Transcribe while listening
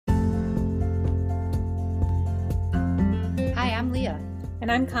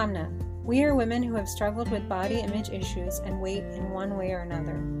And I'm Kamna. We are women who have struggled with body image issues and weight in one way or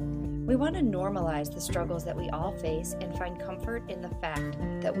another. We want to normalize the struggles that we all face and find comfort in the fact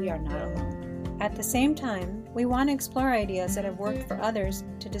that we are not alone. At the same time, we want to explore ideas that have worked for others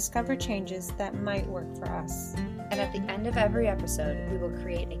to discover changes that might work for us. And at the end of every episode, we will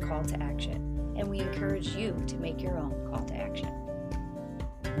create a call to action, and we encourage you to make your own call to action.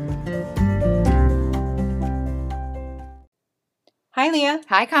 Hi, Leah.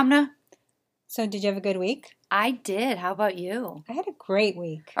 Hi, Kamna. So, did you have a good week? I did. How about you? I had a great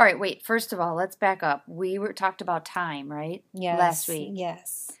week. All right, wait. First of all, let's back up. We talked about time, right? Yes. Last week.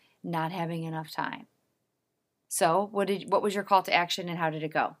 Yes. Not having enough time. So, what was your call to action and how did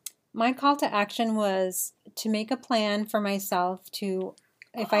it go? My call to action was to make a plan for myself to,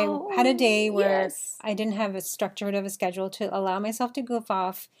 if I had a day where I didn't have a structured of a schedule, to allow myself to goof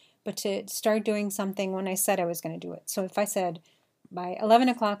off, but to start doing something when I said I was going to do it. So if I said by 11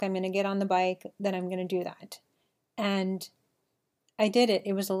 o'clock I'm going to get on the bike, then I'm going to do that. And I did it.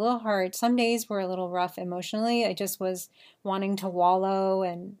 It was a little hard. Some days were a little rough emotionally. I just was wanting to wallow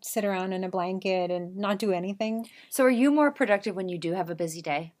and sit around in a blanket and not do anything. So are you more productive when you do have a busy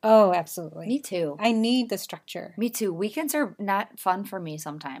day? Oh, absolutely. Me too. I need the structure. Me too. Weekends are not fun for me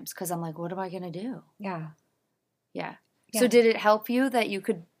sometimes because I'm like, what am I going to do? Yeah. So did it help you that you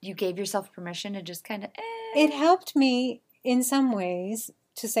gave yourself permission to just kind of It helped me in some ways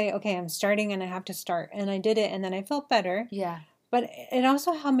to say, okay, I'm starting and I have to start. And I did it and then I felt better. Yeah. But it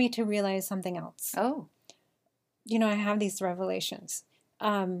also helped me to realize something else. Oh. You know, I have these revelations.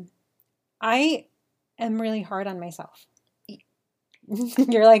 I am really hard on myself.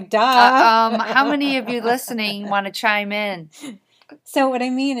 You're like, duh. How many of you listening want to chime in? So what I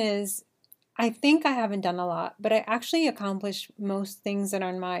mean is, I think I haven't done a lot, but I actually accomplish most things that are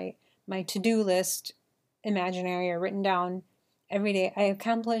on my to-do list, imaginary or written down every day. I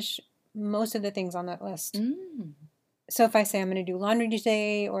accomplish most of the things on that list. Mm. So if I say I'm going to do laundry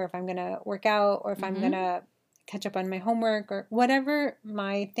today, or if I'm going to work out, or if I'm going to catch up on my homework, or whatever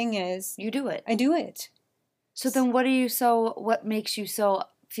my thing is, You do it. I do it. So then what makes you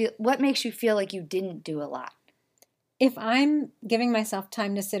feel like you didn't do a lot? If I'm giving myself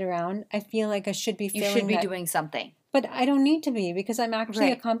time to sit around, I feel like I should be doing something. But I don't need to be, because I'm actually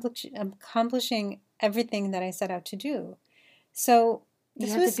Right. accomplishing everything that I set out to do. So You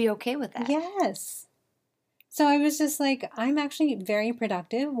have to be okay with that. Yes. So I was just like, I'm actually very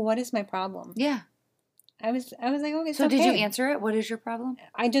productive. What is my problem? Yeah. I was like, okay, it's So okay. did you answer it? What is your problem?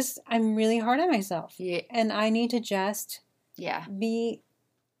 I'm really hard on myself. Yeah. And I need to just Yeah. be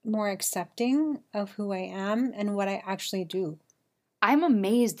more accepting of who I am and what I actually do. I'm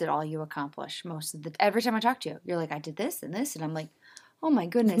amazed at all you accomplish every time I talk to you. You're like, I did this and this, and I'm like, oh my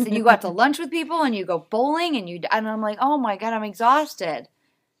goodness. And you go out to lunch with people and you go bowling and I'm like, oh my God, I'm exhausted.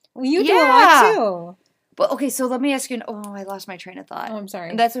 Well, you do a lot too. But okay, so let me ask you, I lost my train of thought. Oh, I'm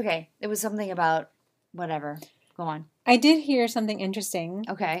sorry. That's okay. It was something about whatever. Go on. I did hear something interesting.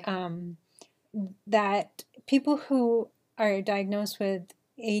 Okay. That people who are diagnosed with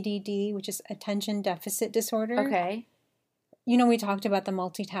ADD, which is attention deficit disorder. Okay. You know, we talked about the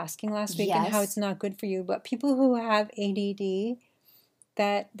multitasking last week and how Yes. it's not good for you. But people who have ADD,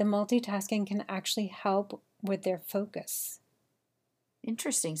 that the multitasking can actually help with their focus.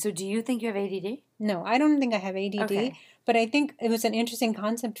 Interesting. So do you think you have ADD? No, I don't think I have ADD. Okay. But I think it was an interesting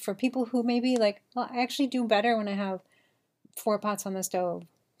concept for people who maybe like, well, I actually do better when I have 4 pots on the stove,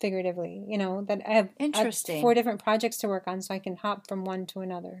 figuratively. You know, that I have Interesting. 4 different projects to work on so I can hop from one to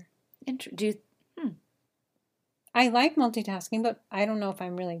another. I like multitasking, but I don't know if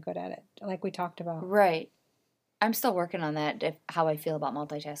I'm really good at it, like we talked about. Right. I'm still working on that, how I feel about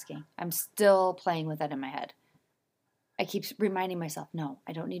multitasking. I'm still playing with that in my head. I keep reminding myself, no,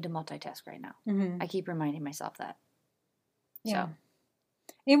 I don't need to multitask right now. Mm-hmm. I keep reminding myself that. Yeah. So.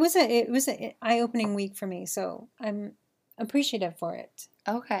 It was an eye-opening week for me, so I'm appreciative for it.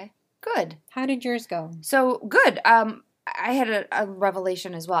 Okay. Good. How did yours go? So, good. I had a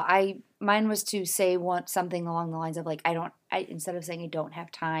revelation as well. Mine was to say something along the lines of like, instead of saying I don't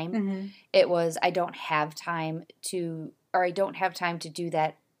have time, it was I don't have time to do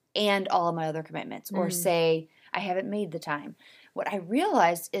that and all of my other commitments, or say I haven't made the time. What I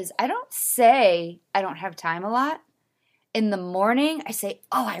realized is I don't say I don't have time a lot. In the morning, I say,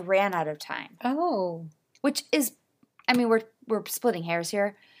 oh, I ran out of time. Oh. Which is, I mean, we're splitting hairs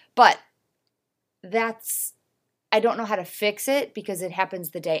here, but I don't know how to fix it because it happens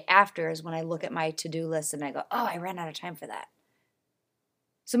the day after is when I look at my to-do list and I go, oh, I ran out of time for that.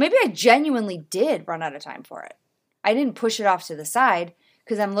 So maybe I genuinely did run out of time for it. I didn't push it off to the side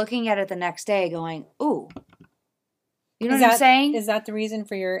because I'm looking at it the next day going, ooh, You know what I'm saying? Is that the reason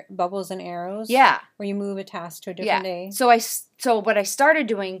for your bubbles and arrows? Yeah. Where you move a task to a different day? So what I started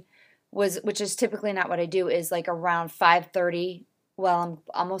doing was, which is typically not what I do, is like around 5:30, well, I'm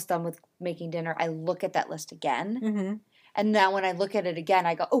almost done with making dinner, I look at that list again. Mm-hmm. And now when I look at it again,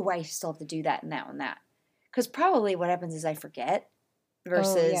 I go, oh, I still have to do that and that and that. Because probably what happens is I forget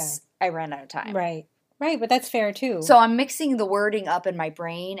versus I ran out of time. Right. Right, but that's fair too. So I'm mixing the wording up in my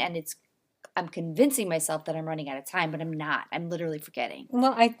brain, and I'm convincing myself that I'm running out of time, but I'm not. I'm literally forgetting.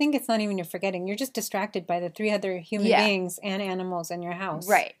 Well, I think it's not even you're forgetting. You're just distracted by the 3 other human beings and animals in your house.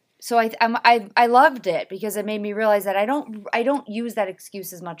 Right. So I loved it because it made me realize that I don't use that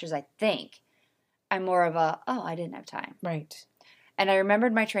excuse as much as I think. I'm more of I didn't have time. Right. And I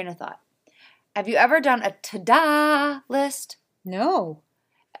remembered my train of thought. Have you ever done a ta-da list? No.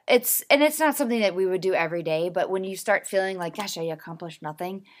 It's not something that we would do every day, but when you start feeling like, gosh, I accomplished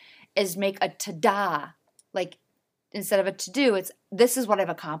nothing, is make a ta-da. Like, instead of a to-do, it's, this is what I've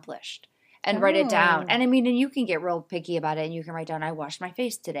accomplished. And write it down. And I mean, and you can get real picky about it, and you can write down, I washed my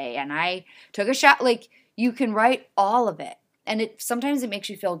face today, and I took a shower. Like, you can write all of it. And sometimes it makes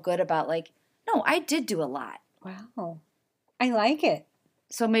you feel good about, like, no, I did do a lot. Wow. I like it.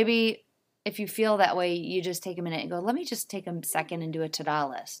 So maybe if you feel that way, you just take a minute and go, let me just take a second and do a ta-da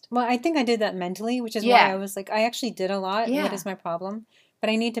list. Well, I think I did that mentally, which is why I was like, I actually did a lot. Yeah. What is my problem? But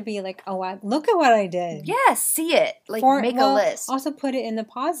I need to be like, oh, look at what I did. Yeah, see it. Like, make a list. Also put it in the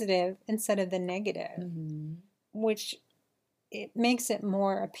positive instead of the negative, which it makes it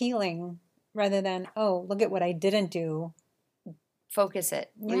more appealing rather than, oh, look at what I didn't do. Focus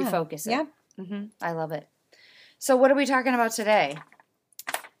it. Yeah. Refocus it. Yeah. Mm-hmm. I love it. So what are we talking about today?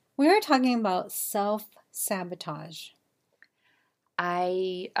 We are talking about self-sabotage.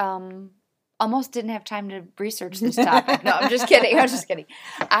 I almost didn't have time to research this topic. No, I'm just kidding.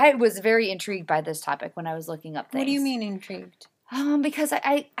 I was very intrigued by this topic when I was looking up things. What do you mean intrigued? Because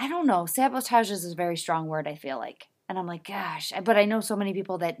I don't know. Sabotage is a very strong word, I feel like. And I'm like, gosh. But I know so many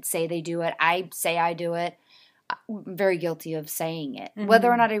people that say they do it. I say I do it. I'm very guilty of saying it. Mm-hmm.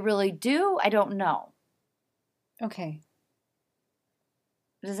 Whether or not I really do, I don't know. Okay.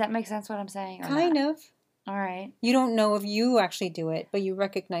 Does that make sense what I'm saying? Kind of. All right. You don't know if you actually do it, but you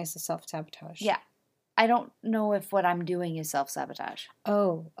recognize the self-sabotage. Yeah. I don't know if what I'm doing is self-sabotage.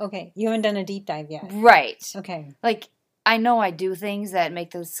 Oh, okay. You haven't done a deep dive yet. Right. Okay. Like, I know I do things that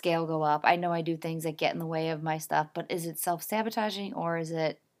make the scale go up. I know I do things that get in the way of my stuff, but is it self-sabotaging or is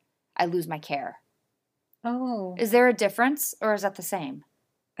it I lose my care? Oh. Is there a difference or is that the same?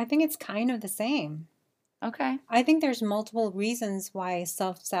 I think it's kind of the same. Okay. I think there's multiple reasons why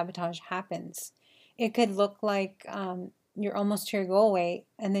self-sabotage happens. It could look like you're almost to your goal weight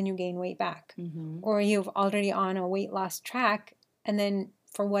and then you gain weight back. Mm-hmm. Or you've already on a weight loss track and then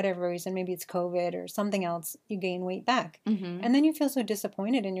for whatever reason, maybe it's COVID or something else, you gain weight back. Mm-hmm. And then you feel so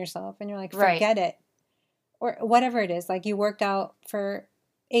disappointed in yourself and you're like, forget it. Or whatever it is. Like you worked out for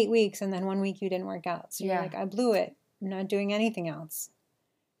 8 weeks and then 1 week you didn't work out. So you're like, I blew it. I'm not doing anything else.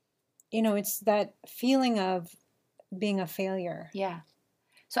 You know, it's that feeling of being a failure. Yeah.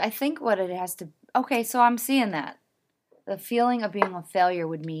 So I think what it has to... Okay, so I'm seeing that. The feeling of being a failure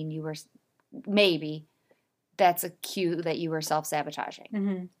would mean you were... Maybe that's a cue that you were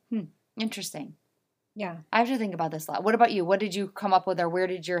self-sabotaging. Mm-hmm. Interesting. Yeah. I have to think about this a lot. What about you? What did you come up with or where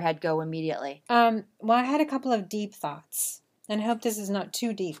did your head go immediately? Well, I had a couple of deep thoughts. And I hope this is not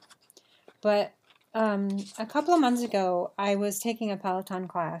too deep. But a couple of months ago, I was taking a Peloton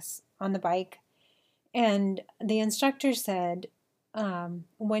class on the bike. And the instructor said,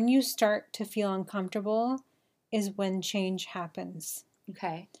 when you start to feel uncomfortable is when change happens.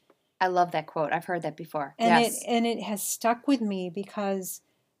 Okay. I love that quote. I've heard that before. And yes. it has stuck with me because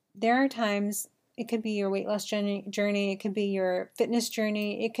there are times, it could be your weight loss journey, it could be your fitness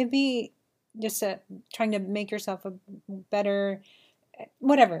journey, it could be just trying to make yourself a better,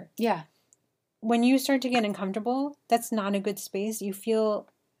 whatever. Yeah. When you start to get uncomfortable, that's not a good space. You feel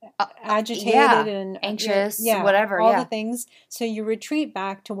agitated and anxious, whatever. All the things. So you retreat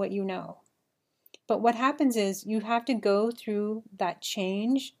back to what you know. But what happens is you have to go through that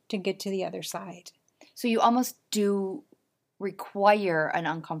change to get to the other side. So you almost do require an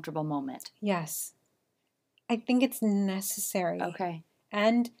uncomfortable moment. Yes. I think it's necessary. Okay.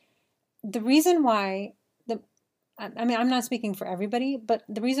 And the reason why, I'm not speaking for everybody, but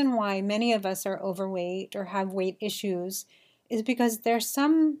the reason why many of us are overweight or have weight issues is because there's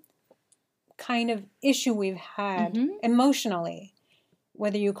some kind of issue we've had emotionally.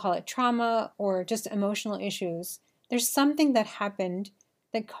 Whether you call it trauma or just emotional issues, there's something that happened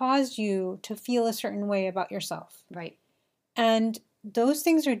that caused you to feel a certain way about yourself. Right. And those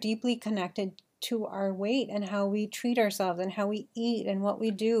things are deeply connected to our weight and how we treat ourselves and how we eat and what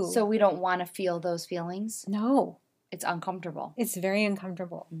we do. So we don't want to feel those feelings? No. It's uncomfortable. It's very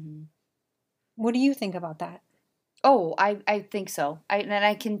uncomfortable. Mm-hmm. What do you think about that? Oh, I think so. And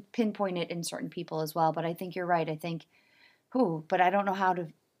I can pinpoint it in certain people as well, but I think you're right. I think, but I don't know how to,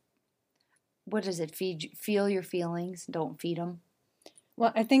 what is it? Feel your feelings, don't feed them.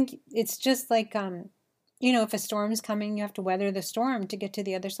 Well, I think it's just like, if a storm's coming, you have to weather the storm to get to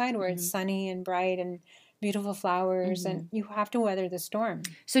the other side where it's sunny and bright and beautiful flowers, and you have to weather the storm.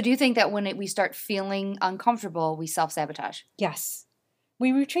 So do you think that when we start feeling uncomfortable, we self-sabotage? Yes.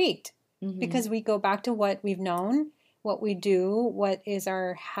 We retreat because we go back to what we've known, what we do, what is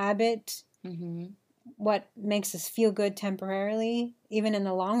our habit, what makes us feel good temporarily. Even in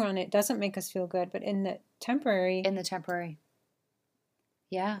the long run, it doesn't make us feel good, but in the temporary.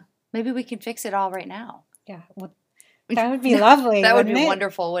 Yeah. Maybe we can fix it all right now. Yeah. Well, that would be lovely. That would be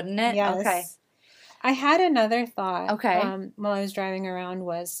wonderful, wouldn't it? Yes. Okay. I had another thought while I was driving around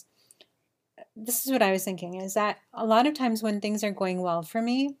this is what I was thinking, is that a lot of times when things are going well for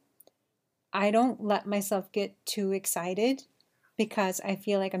me, I don't let myself get too excited because I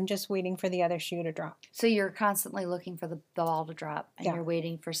feel like I'm just waiting for the other shoe to drop. So you're constantly looking for the ball to drop, and you're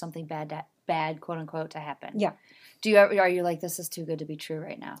waiting for something bad, quote unquote, to happen. Yeah. Are you like, this is too good to be true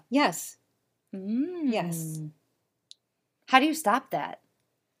right now? Yes. Yes. How do you stop that?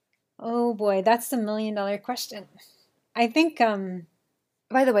 Oh boy, that's the $1 million question. I think.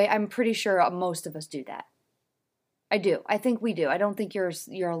 By the way, I'm pretty sure most of us do that. I do. I think we do. I don't think you're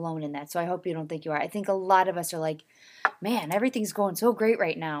alone in that. So I hope you don't think you are. I think a lot of us are like, man, everything's going so great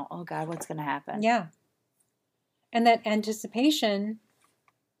right now. Oh God, what's going to happen? Yeah. And that anticipation,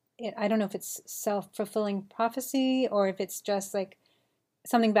 I don't know if it's self-fulfilling prophecy or if it's just like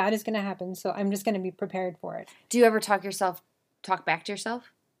something bad is going to happen. So I'm just going to be prepared for it. Do you ever talk back to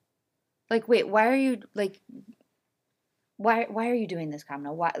yourself? Like, wait, why are you like, why are you doing this,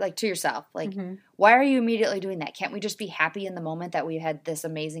 Kamna? Why, like, to yourself? Like, why are you immediately doing that? Can't we just be happy in the moment that we had this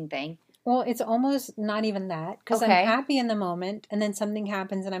amazing thing? Well, it's almost not even that, because I'm happy in the moment, and then something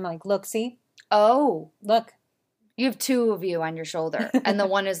happens, and I'm like, look, see? Oh. Look. You have two of you on your shoulder, and the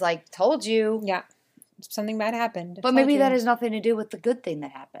one is like, told you. Yeah. Something bad happened. But maybe that has nothing to do with the good thing that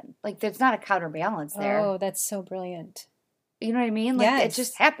happened. Like, there's not a counterbalance there. Oh, that's so brilliant. You know what I mean? Like, It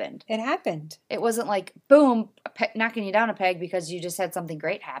just happened. It happened. It wasn't like, boom, knocking you down a peg because you just had something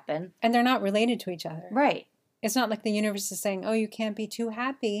great happen. And they're not related to each other. Right. It's not like the universe is saying, oh, you can't be too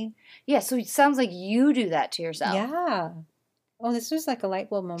happy. Yeah, so it sounds like you do that to yourself. Yeah. Oh, this was like a light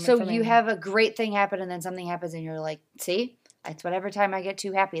bulb moment. So you have a great thing happen and then something happens and you're like, see? That's what every time I get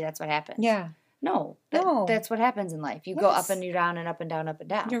too happy, that's what happens. Yeah. No. That's what happens in life. You go up and down and up and down, up and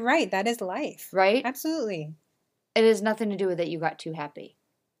down. You're right. That is life. Right? Absolutely. It has nothing to do with that you got too happy.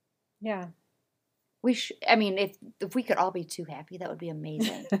 Yeah. I mean, if we could all be too happy, that would be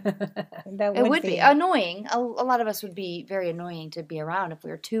amazing. It would be annoying. A lot of us would be very annoying to be around if we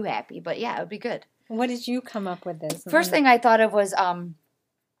were too happy. But yeah, it would be good. What did you come up with this? First thing I thought of was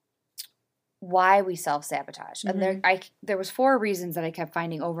why we self-sabotage. And there was 4 reasons that I kept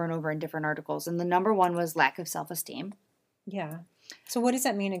finding over and over in different articles. And the number 1 was lack of self-esteem. Yeah. So what does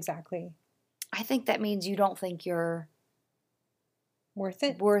that mean exactly? I think that means you don't think you're worth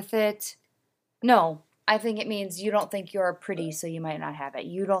it. No, I think it means you don't think you're pretty, so you might not have it.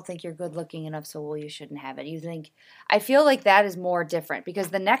 You don't think you're good looking enough, so you shouldn't have it. I feel like that is more different because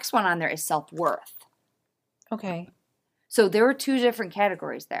the next one on there is self-worth. Okay. So there were 2 different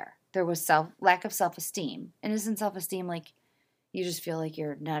categories there. There was lack of self-esteem. And isn't self-esteem like you just feel like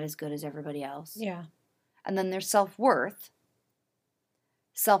you're not as good as everybody else? Yeah. And then there's self-worth.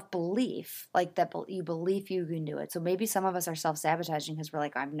 Self-belief, like that you believe you can do it. So maybe some of us are self-sabotaging because we're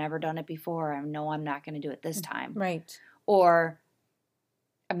like, I've never done it before. I know I'm not going to do it this time. Right. Or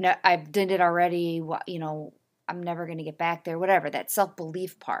I've done it already. I'm never going to get back there. Whatever, that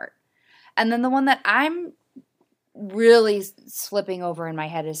self-belief part. And then the one that I'm really slipping over in my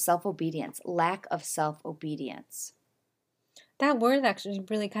head is self-obedience, lack of self-obedience. That word actually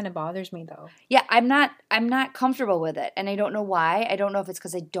really kind of bothers me, though. Yeah, I'm not comfortable with it, and I don't know why. I don't know if it's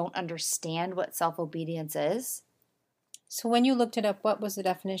because I don't understand what self-obedience is. So when you looked it up, what was the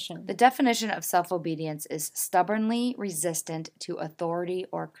definition? The definition of self-obedience is stubbornly resistant to authority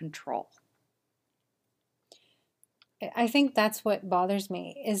or control. I think that's what bothers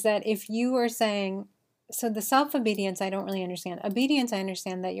me, is that if you are saying, so the self-obedience I don't really understand. Obedience, I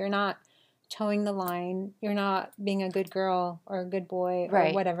understand that you're not towing the line, you're not being a good girl or a good boy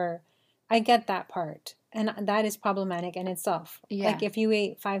or whatever. I get that part. And that is problematic in itself. Yeah. Like if you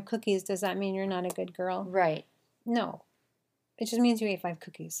ate 5 cookies, does that mean you're not a good girl? Right. No. It just means you ate 5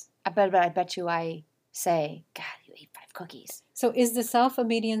 cookies. I bet you I say, God, you ate 5 cookies. So is the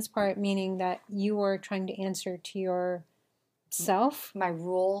self-obedience part meaning that you are trying to answer to your self? My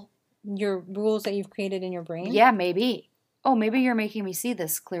rule? Your rules that you've created in your brain? Yeah, maybe. Oh, maybe you're making me see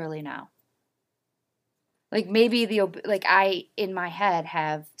this clearly now. Like maybe I in my head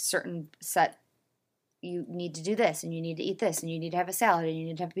have certain set, you need to do this and you need to eat this and you need to have a salad and you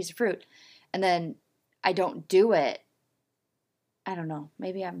need to have a piece of fruit. And then I don't do it. I don't know.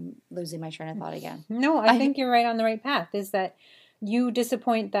 Maybe I'm losing my train of thought again. No, I think you're right on the right path. Is that you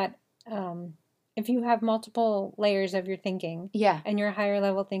disappoint that if you have multiple layers of your thinking, and your higher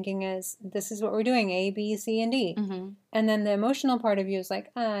level thinking is, this is what we're doing, A, B, C, and D. Mm-hmm. And then the emotional part of you is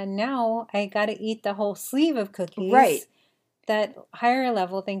like, now I got to eat the whole sleeve of cookies. Right. That higher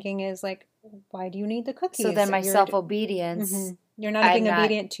level thinking is like, why do you need the cookies? So then my self-obedience. You're not being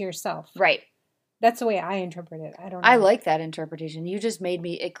obedient to yourself. Right. That's the way I interpret it. I don't know. I like that interpretation. You just made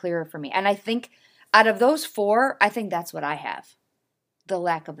it clearer for me. And I think out of those 4, I think that's what I have. The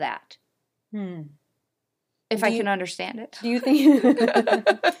lack of that. If I can understand it. Do you think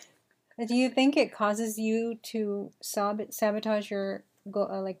do you think it causes you to sabotage your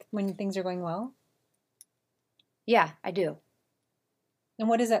like when things are going well? Yeah, I do. And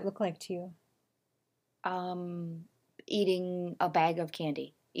what does that look like to you? Eating a bag of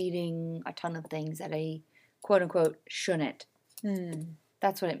candy. Eating a ton of things that I quote unquote shouldn't.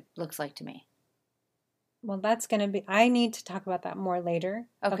 That's what it looks like to me. Well, that's going to be, I need to talk about that more later.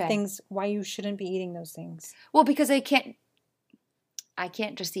 Okay. Of things, why you shouldn't be eating those things. Well, because I can't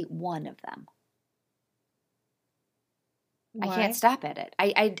just eat one of them. Why? I can't stop at it.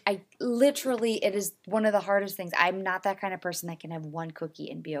 I literally, it is one of the hardest things. I'm not that kind of person that can have one cookie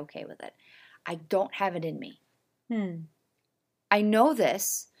and be okay with it. I don't have it in me. I know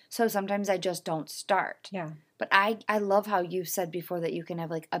this, so sometimes I just don't start. Yeah. But I love how you said before that you can have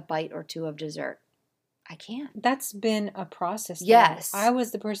like a bite or 2 of dessert. I can't. That's been a process. Yes. I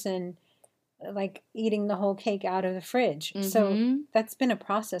was the person like eating the whole cake out of the fridge. So that's been a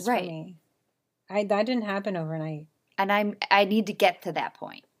process for me. That didn't happen overnight. And I need to get to that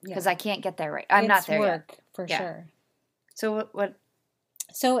point because I can't get there right. I'm not there yet. For sure. So what?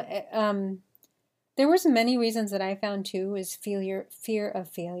 So there was many reasons that I found too is fear of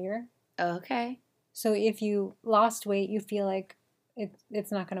failure. Okay. So if you lost weight, you feel like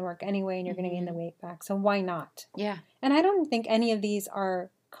it's not going to work anyway and you're going to gain the weight back. So why not? Yeah. And I don't think any of these are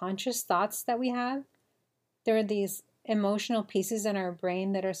conscious thoughts that we have. There are these emotional pieces in our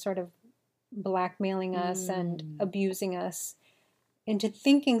brain that are sort of blackmailing us and abusing us into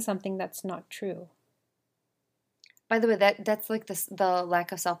thinking something that's not true. By the way, that's like the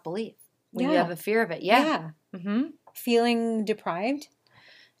lack of self-belief. When you have a fear of it. Yeah. Mm-hmm. Feeling deprived.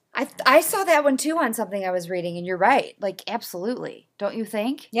 I saw that one too on something I was reading, and you're right. Like, absolutely. Don't you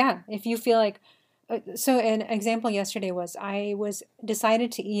think? Yeah. If you feel like, so an example yesterday was I was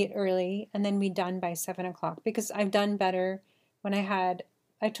decided to eat early and then be done by 7:00 because I've done better when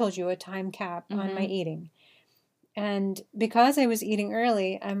I told you, a time cap on my eating. And because I was eating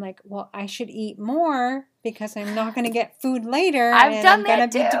early, I'm like, well, I should eat more because I'm not going to get food later. I'm going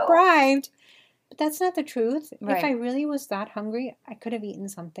to be deprived. But that's not the truth. Right. If I really was that hungry, I could have eaten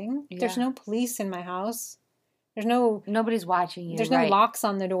something. Yeah. There's no police in my house. Nobody's watching you. There's no locks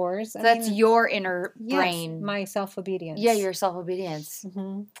on the doors. That's your inner brain. Yes, my self-obedience. Yeah, your self-obedience. Mm-hmm.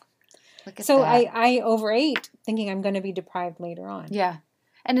 Look at that. So I overate thinking I'm going to be deprived later on. Yeah.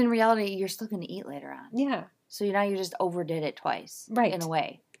 And in reality, you're still going to eat later on. Yeah. So now you just overdid it twice. Right. In a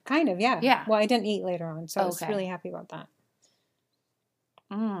way. Kind of, yeah. Yeah. Well, I didn't eat later on, so I was really happy about that.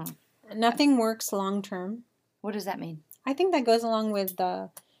 Nothing works long term. What does that mean? I think that goes along with the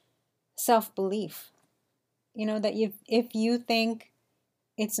self-belief. You know, that if you think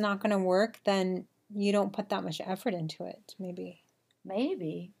it's not going to work, then you don't put that much effort into it, maybe.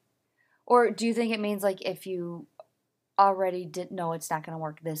 Maybe. Or do you think it means like if you already didn't know it's not going to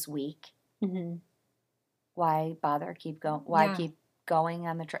work this week, why bother? Keep going. Why keep going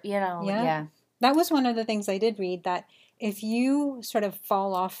on the Yeah. That was one of the things I did read, that if you sort of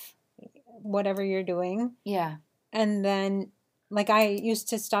fall off whatever you're doing, and then like I used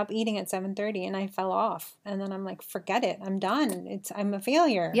to stop eating at 7:30 and I fell off, and then I'm like, forget it, I'm done. I'm a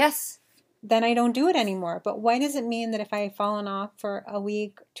failure. Yes. Then I don't do it anymore. But why does it mean that if I've fallen off for a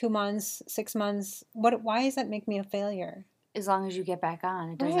week, 2 months, 6 months, why does that make me a failure? As long as you get back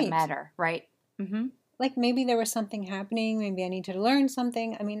on, it doesn't matter, right? Mm-hmm. Like maybe there was something happening, maybe I need to learn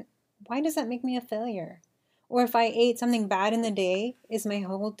something. I mean, why does that make me a failure? Or if I ate something bad in the day, is my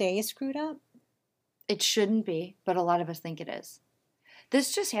whole day screwed up? It shouldn't be, but a lot of us think it is.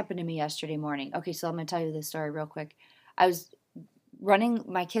 This just happened to me yesterday morning. Okay, so I'm going to tell you this story real quick. I was running.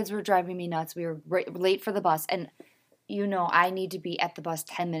 My kids were driving me nuts. We were late for the bus. And, I need to be at the bus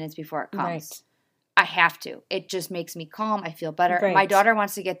 10 minutes before it comes. Right. I have to. It just makes me calm. I feel better. Right. My daughter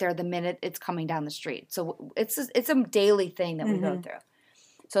wants to get there the minute it's coming down the street. So it's a daily thing that we go through.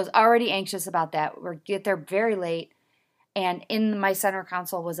 So I was already anxious about that. We get there very late. And in my center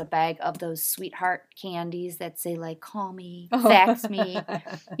console was a bag of those sweetheart candies that say, like, call me, fax me.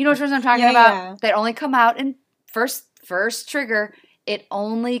 You know which ones I'm talking about? Yeah. That only come out in first trigger. It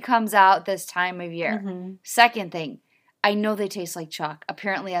only comes out this time of year. Mm-hmm. Second thing, I know they taste like chalk.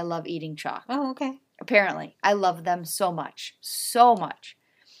 Apparently, I love eating chalk. Oh, okay. Apparently. I love them so much. So much.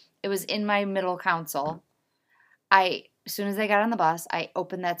 It was in my middle console. As soon as I got on the bus, I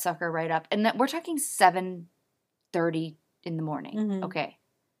opened that sucker right up. And we're talking 7:30 in the morning. Mm-hmm. Okay.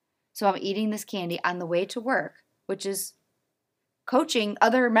 So I'm eating this candy on the way to work, which is coaching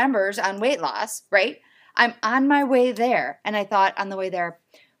other members on weight loss, right? I'm on my way there. And I thought on the way there,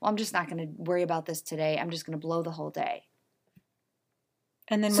 well, I'm just not going to worry about this today. I'm just going to blow the whole day.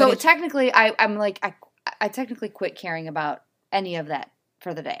 And then so technically, I'm like, I technically quit caring about any of that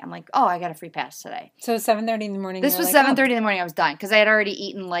for the day. I'm like, oh, I got a free pass today. So 7:30 in the morning. This was 7:30 in the morning. I was done because I had already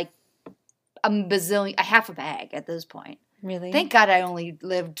eaten like a half a bag at this point. Really? Thank God I only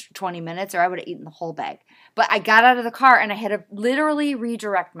lived 20 minutes or I would have eaten the whole bag. But I got out of the car and I had to literally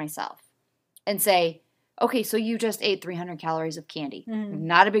redirect myself and say, okay, so you just ate 300 calories of candy. Mm-hmm.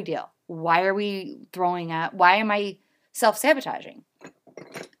 Not a big deal. Why are we why am I self-sabotaging?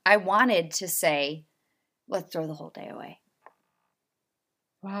 I wanted to say, let's throw the whole day away.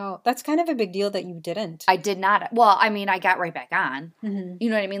 Wow. That's kind of a big deal that you didn't. I did not. Well, I mean, I got right back on. Mm-hmm. You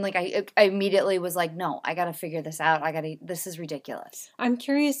know what I mean? Like, I immediately was like, no, I got to figure this out. This is ridiculous. I'm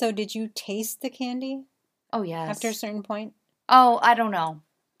curious, though, did you taste the candy? Oh, yes. After a certain point? Oh, I don't know.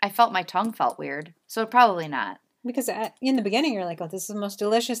 I felt my tongue felt weird. So probably not. Because in the beginning, you're like, oh, this is the most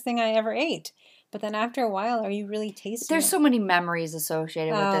delicious thing I ever ate. But then after a while, are you really tasting There's so many memories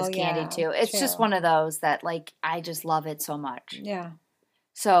associated with this candy, too. It's just one of those that, like, I just love it so much. Yeah.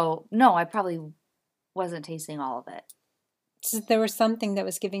 So, no, I probably wasn't tasting all of it. So there was something that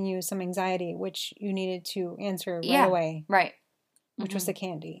was giving you some anxiety, which you needed to answer right away. Right. Which was the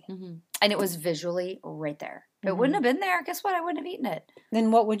candy. Mm-hmm. And it was visually right there. If it wouldn't have been there, guess what? I wouldn't have eaten it.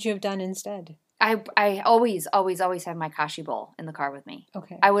 Then what would you have done instead? I always have my kashi bowl in the car with me.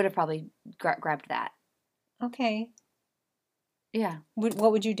 Okay. I would have probably grabbed that. Okay. Yeah.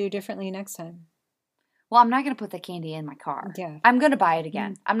 What would you do differently next time? Well, I'm not going to put the candy in my car. Yeah. I'm going to buy it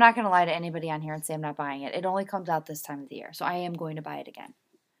again. I'm not going to lie to anybody on here and say I'm not buying it. It only comes out this time of the year. So I am going to buy it again.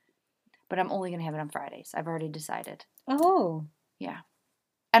 But I'm only going to have it on Fridays. I've already decided. Oh. Yeah.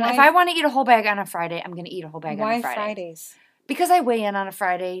 And if I want to eat a whole bag on a Friday, I'm going to eat a whole bag on a Friday. Why Fridays? Because I weigh in on a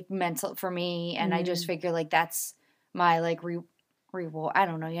Friday mental for me. And I just figure like that's my like reward. I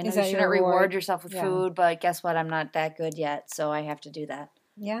don't know. You shouldn't reward yourself with food. But guess what? I'm not that good yet. So I have to do that.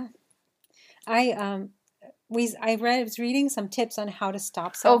 Yeah. I was reading some tips on how to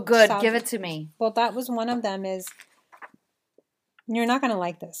stop. Oh, good. Give it to me. Well, that was one of them is, you're not going to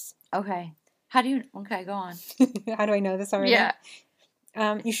like this. Okay. Okay, go on. How do I know this already? Yeah.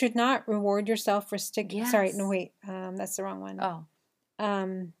 You should not reward yourself for sticking. Yes. Sorry, no, wait. That's the wrong one. Oh.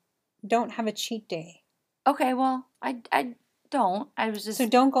 Don't have a cheat day. Okay, well, I don't. I was just. So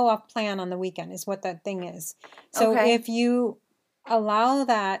don't go off plan on the weekend is what that thing is. So if you allow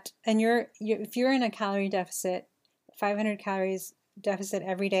that, and if you're in a calorie deficit, 500 calories deficit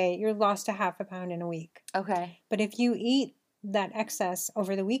every day, you're lost a half a pound in a week. Okay. But if you eat that excess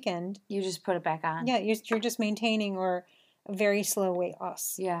over the weekend, you just put it back on. Yeah, you're just maintaining or a very slow weight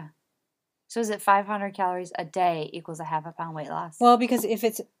loss. Yeah. So is it 500 calories a day equals a half a pound weight loss? Well, because if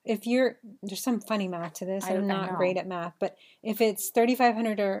you're there's some funny math to this. I'm not great at math, but if it's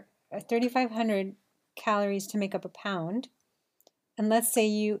 3,500 calories to make up a pound, and let's say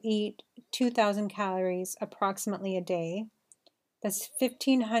you eat 2,000 calories approximately a day, that's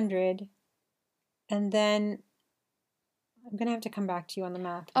 1,500, and then I'm going to have to come back to you on the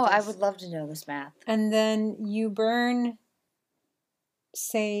math. Oh, I would love to know this math. And then you burn,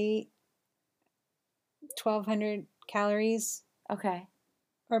 say, 1,200 calories. Okay.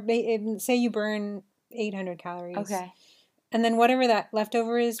 Or say you burn 800 calories. Okay. And then whatever that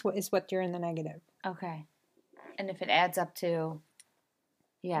leftover is what you're in the negative. Okay. And if it adds up to...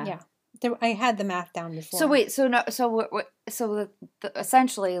 Yeah. Yeah. I had the math down before. So wait,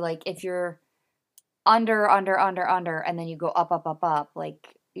 essentially, like, if you're under, and then you go up,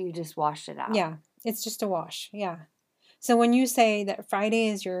 like, you just washed it out. Yeah. It's just a wash. Yeah. So when you say that Friday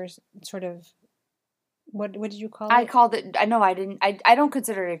is your sort of, what did you call it? I called it, I don't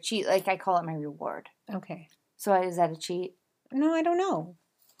consider it a cheat. Like, I call it my reward. Okay. So is that a cheat? No, I don't know.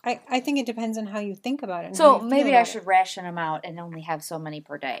 I think it depends on how you think about it. And So how you maybe feel I about should it. ration them out and only have so many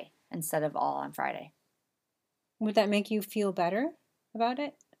per day instead of all on Friday. Would that make you feel better about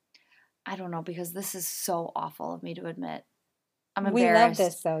it? I don't know, because this is so awful of me to admit. I'm We love embarrassed.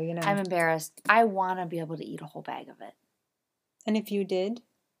 this, though, you know. I'm embarrassed. I want to be able to eat a whole bag of it. And if you did?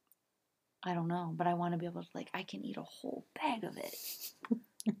 I don't know, but I want to be able to, like, I can eat a whole bag of it.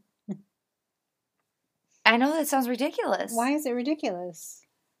 I know that sounds ridiculous. Why is it ridiculous?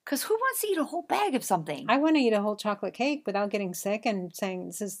 Because who wants to eat a whole bag of something? I want to eat a whole chocolate cake without getting sick and saying,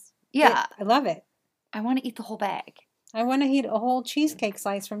 this is Yeah. it. I love it. I want to eat the whole bag. I want to eat a whole cheesecake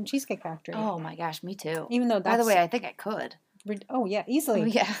slice from Cheesecake Factory. Oh my gosh, me too. Even though that's... By the way, I think I could. Oh, yeah, easily. Oh,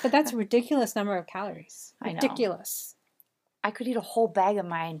 yeah. But that's a ridiculous number of calories. I know. Ridiculous. I could eat a whole bag of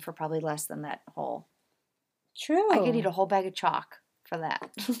mine for probably less than that whole. True. I could eat a whole bag of chalk for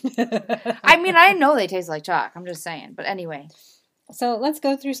that. I mean, I know they taste like chalk. I'm just saying. But anyway. So let's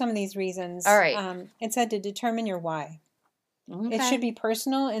go through some of these reasons. All right. It said to determine your why. Okay. It should be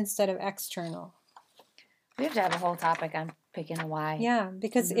personal instead of external. We have to have a whole topic on picking a why. Yeah,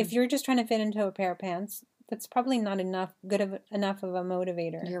 because if you're just trying to fit into a pair of pants, that's probably not enough enough of a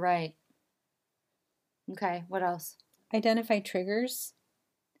motivator. You're right. Okay, what else? Identify triggers.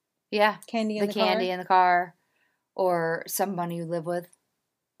 Yeah. Candy in the candy car. in the car, or somebody you live with,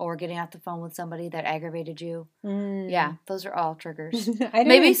 or getting off the phone with somebody that aggravated you. Yeah, those are all triggers.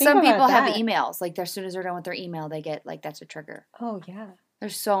 Maybe some people have emails. Like, as soon as they're done with their email, they get, like, that's a trigger. Oh, yeah.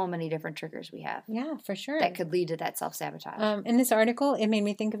 There's so many different triggers we have. Yeah, for sure. That could lead to that self-sabotage. In this article, it made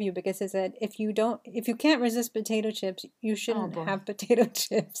me think of you because it said, if you can't resist potato chips, you shouldn't have potato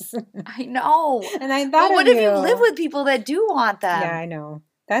chips. I know. And I thought, but what if you live with people that do want them? Yeah, I know.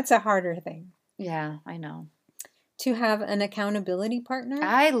 That's a harder thing. Yeah, I know. To have an accountability partner.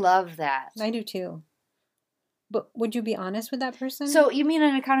 I love that. I do too. But would you be honest with that person? So you mean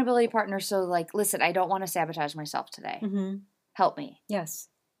an accountability partner? So, like, listen, I don't want to sabotage myself today. Mm-hmm. Help me. Yes.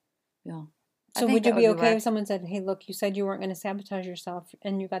 Yeah. So would you be okay if someone said, hey, look, you said you weren't going to sabotage yourself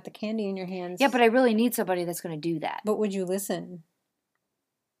and you got the candy in your hands? Yeah, but I really need somebody that's going to do that. But would you listen?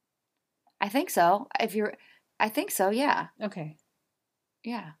 I think so. I think so, yeah. Okay.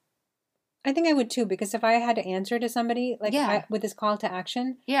 Yeah. I think I would too, because if I had to answer to somebody, like with this call to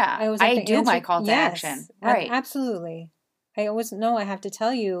action, I always have to do answer. My call to action. Right. Absolutely. I always know I have to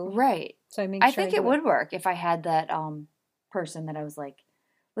tell you. Right. So I think it would work if I had that person that I was like,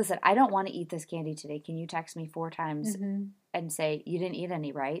 listen, I don't want to eat this candy today. Can you text me 4 times and say, you didn't eat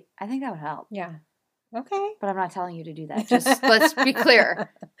any, right? I think that would help. Yeah. Okay. But I'm not telling you to do that. Just let's be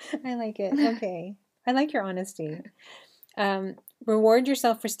clear. I like it. Okay. I like your honesty. Reward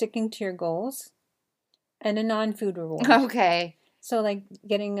yourself for sticking to your goals, and a non-food reward. Okay. So like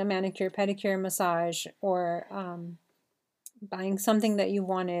getting a manicure, pedicure, massage, or buying something that you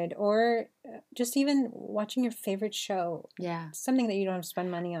wanted, or just even watching your favorite show. Yeah. Something that you don't have to spend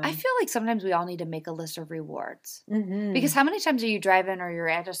money on. I feel like sometimes we all need to make a list of rewards. Mm-hmm. Because how many times are you driving or you're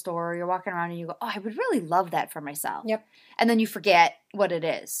at a store or you're walking around and you go, oh, I would really love that for myself. Yep. And then you forget what it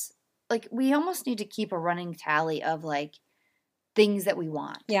is. Like, we almost need to keep a running tally of, like, things that we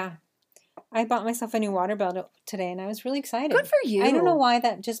want. Yeah. I bought myself a new water bottle today and I was really excited. Good for you. I don't know why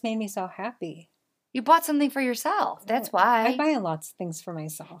that just made me so happy. You bought something for yourself. That's why. I buy lots of things for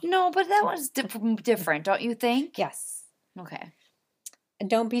myself. No, but that was different, don't you think? Yes. Okay. And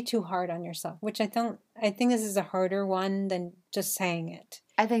don't be too hard on yourself, which I think this is a harder one than just saying it.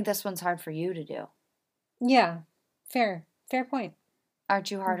 I think this one's hard for you to do. Yeah. Fair point.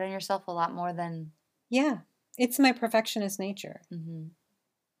 Aren't you hard on yourself a lot more than... Yeah. It's my perfectionist nature. Mm-hmm.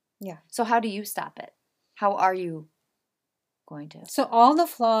 Yeah. So how do you stop it? How are you going to? So all the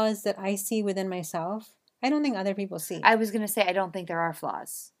flaws that I see within myself, I don't think other people see. I was going to say, I don't think there are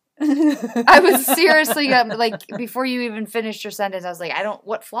flaws. I was seriously, like, before you even finished your sentence, I was like,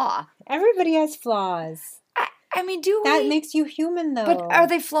 what flaw? Everybody has flaws. I mean, do we? That makes you human, though. But are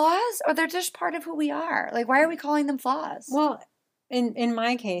they flaws, or they're just part of who we are? Like, why are we calling them flaws? Well, in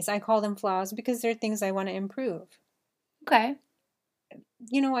my case, I call them flaws because they're things I want to improve. Okay.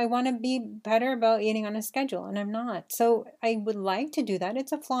 You know, I want to be better about eating on a schedule, and I'm not. So I would like to do that.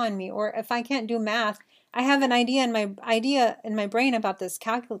 It's a flaw in me. Or if I can't do math, I have an idea in my brain about this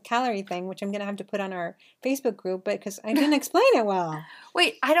calorie thing, which I'm going to have to put on our Facebook group, but because I didn't explain it well.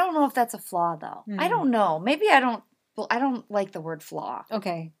 Wait, I don't know if that's a flaw, though. I don't know. Maybe I don't like the word flaw.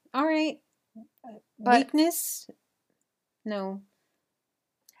 Okay. All right. But weakness? No.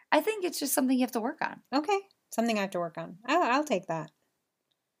 I think it's just something you have to work on. Okay. Something I have to work on. I'll take that.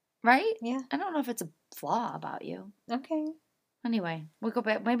 Right? Yeah. I don't know if it's a flaw about you. Okay. Anyway, we'll go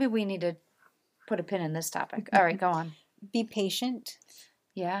back. Maybe we need to put a pin in this topic. All right, go on. be patient.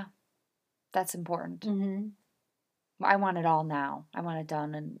 Yeah. That's important. Mm-hmm. I want it all now. I want it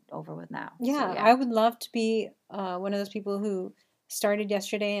done and over with now. Yeah, So, yeah. I would love to be one of those people who started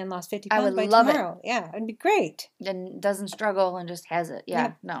yesterday and lost 50 I pounds would by love tomorrow. Yeah, it'd be great. And doesn't struggle and just has it. Yeah,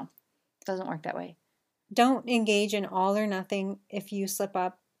 Yep. no. Doesn't work that way. Don't engage in all or nothing. If you slip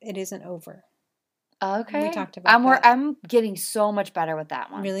up, it isn't over. Okay. We talked about that. I'm getting so much better with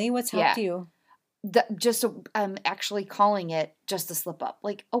that one. Really? What's helped you? I'm actually calling it just a slip up.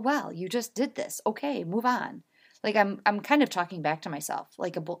 Like, oh wow, you just did this. Okay, move on. Like I'm kind of talking back to myself,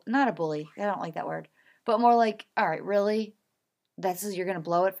 like not a bully. I don't like that word, but more like, all right, really, you're gonna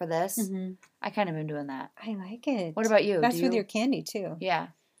blow it for this. Mm-hmm. I kind of am doing that. I like it. What about you? That's with your candy too. Yeah.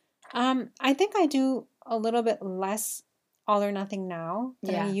 I think I do a little bit less all or nothing now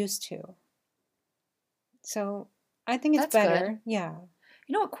than I used to. So I think it's better. Good. Yeah.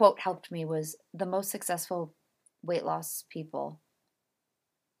 You know what quote helped me was the most successful weight loss people.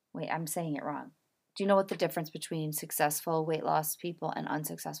 Wait, I'm saying it wrong. Do you know what the difference between successful weight loss people and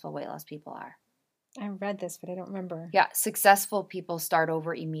unsuccessful weight loss people are? I read this, but I don't remember. Yeah, successful people start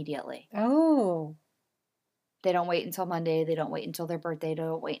over immediately. Oh. They don't wait until Monday. They don't wait until their birthday. They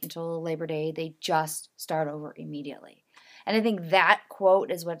don't wait until Labor Day. They just start over immediately. And I think that quote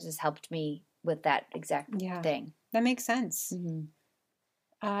is what has helped me with that exact thing. That makes sense.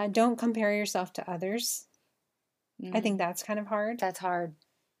 Mm-hmm. Don't compare yourself to others. Mm-hmm. I think that's kind of hard. That's hard.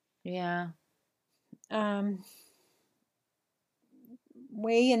 Yeah.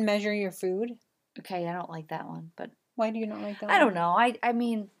 Weigh and measure your food. Okay, I don't like that one, but why do you not like that I don't know. I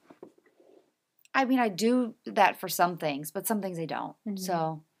mean, I do that for some things, but some things I don't. Mm-hmm.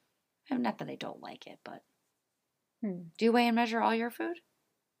 So, not that I don't like it, but do you weigh and measure all your food?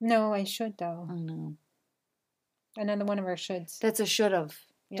 No, I should though. Oh no. Another one of our shoulds. That's a should have.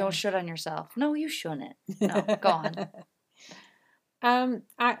 Yeah. Don't should on yourself. No, you shouldn't. No, go on.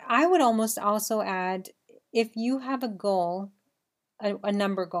 I would almost also add, if you have a goal, a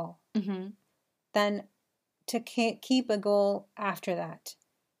number goal, then to keep a goal after that.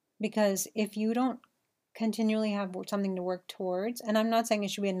 Because if you don't continually have something to work towards, and I'm not saying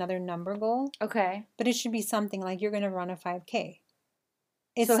it should be another number goal. Okay. But it should be something like you're going to run a 5K.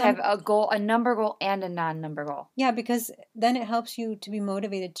 Have a goal, a number goal, and a non-number goal. Yeah, because then it helps you to be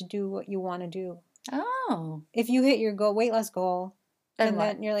motivated to do what you want to do. Oh. If you hit your weight loss goal,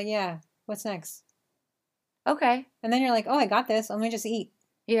 then you're like, yeah, what's next? Okay. And then you're like, oh, I got this. Let me just eat.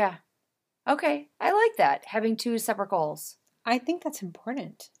 Yeah. Okay. I like that. Having two separate goals. I think that's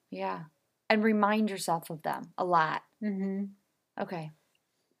important. Yeah. And remind yourself of them a lot. Mm-hmm. Okay.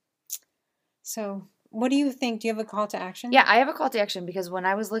 So, what do you think? Do you have a call to action? Yeah, I have a call to action because when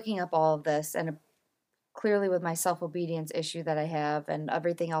I was looking up all of this, and clearly with my self-obedience issue that I have and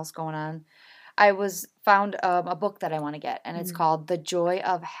everything else going on, I found a book that I want to get, and it's called The Joy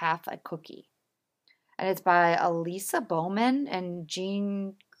of Half a Cookie. And it's by Elisa Bowman and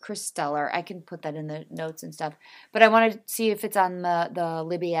Jean Christeller. I can put that in the notes and stuff. But I want to see if it's on the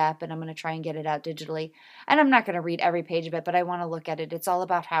Libby app, and I'm going to try and get it out digitally. And I'm not going to read every page of it, but I want to look at it. It's all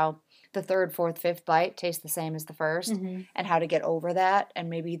about how the third, fourth, fifth bite tastes the same as the first, and how to get over that. And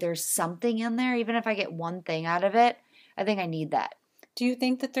maybe there's something in there, even if I get one thing out of it. I think I need that. Do you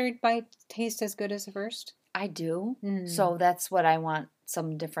think the third bite tastes as good as the first? I do. So that's what I want,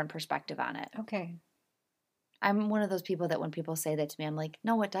 some different perspective on it. Okay. I'm one of those people that when people say that to me, I'm like,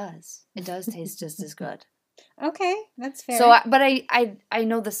 no, it does. It does taste just as good. Okay, that's fair. So, but I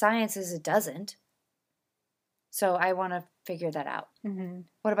know the science is it doesn't. So I want to figure that out.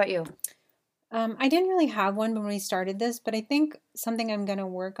 What about you? I didn't really have one when we started this, but I think something I'm going to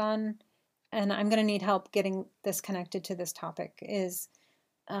work on, and I'm going to need help getting this connected to this topic, is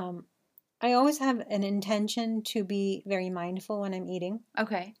I always have an intention to be very mindful when I'm eating.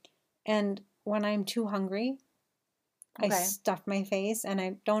 Okay. And when I'm too hungry, I stuff my face, and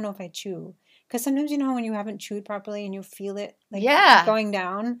I don't know if I chew. Because sometimes, when you haven't chewed properly and you feel it going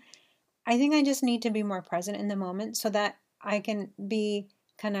down, I think I just need to be more present in the moment so that I can be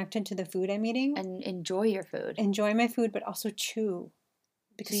connected to the food I'm eating. And enjoy your food. Enjoy my food, but also chew.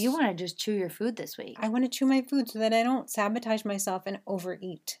 Because you want to just chew your food this week. I want to chew my food so that I don't sabotage myself and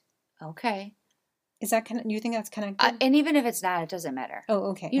overeat. Okay. Is that you think that's connected? And even if it's not, it doesn't matter.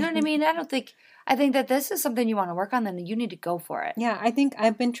 Oh, okay. You know what I mean? I think that this is something you want to work on, then you need to go for it. Yeah, I think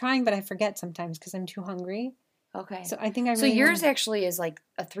I've been trying, but I forget sometimes because I'm too hungry. Okay. So I think I really So yours actually is like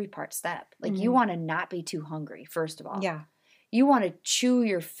a 3-part step. Like you want to not be too hungry, first of all. Yeah. You want to chew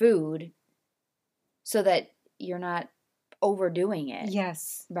your food so that you're not overdoing it.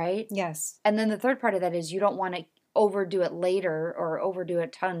 Yes. Right? Yes. And then the third part of that is you don't want to overdo it later or overdo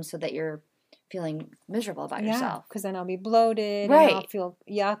it tons so that you're feeling miserable about yourself. Because then I'll be bloated and I'll feel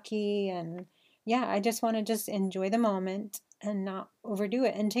yucky. And I just want to just enjoy the moment and not overdo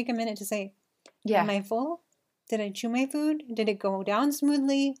it and take a minute to say, am I full? Did I chew my food? Did it go down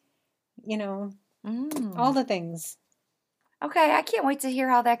smoothly? All the things. Okay, I can't wait to hear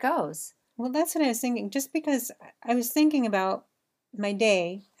how that goes. Well, that's what I was thinking. Just because I was thinking about my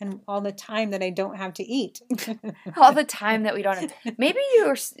day and all the time that I don't have to eat. All the time that we don't have. Maybe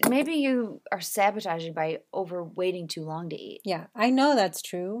you are sabotaging by over waiting too long to eat. Yeah, I know that's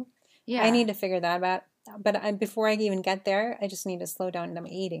true. Yeah. I need to figure that out. But before I even get there, I just need to slow down my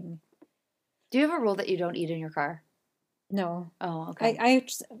eating. Do you have a rule that you don't eat in your car? No. Oh, okay.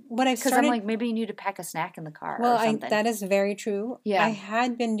 Because I'm like, maybe you need to pack a snack in the car or something. That is very true. Yeah. I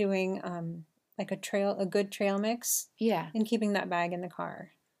had been doing like a good trail mix. Yeah. And keeping that bag in the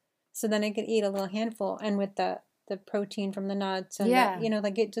car. So then I could eat a little handful. And with the protein from the nuts. And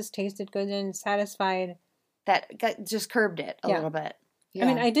like it just tasted good and satisfied. That just curbed it a little bit. Yeah. I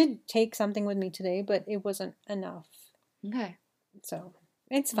mean, I did take something with me today, but it wasn't enough. Okay. So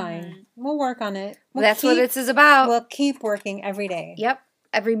it's fine. Mm-hmm. We'll work on it. That's what this is about. We'll keep working every day. Yep.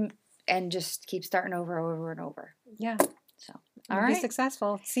 And just keep starting over and over. Yeah. So, all right. Be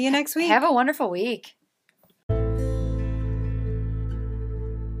successful. See you next week. Have a wonderful week.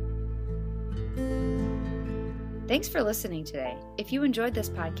 Thanks for listening today. If you enjoyed this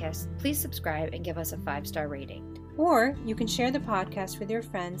podcast, please subscribe and give us a 5-star rating. Or you can share the podcast with your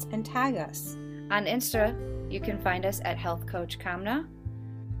friends and tag us. On Insta, you can find us at Health Coach Kamna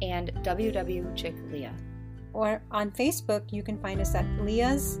and WW Chick Leah. Or on Facebook, you can find us at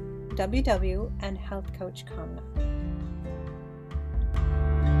Leah's WW and Health Coach Kamna.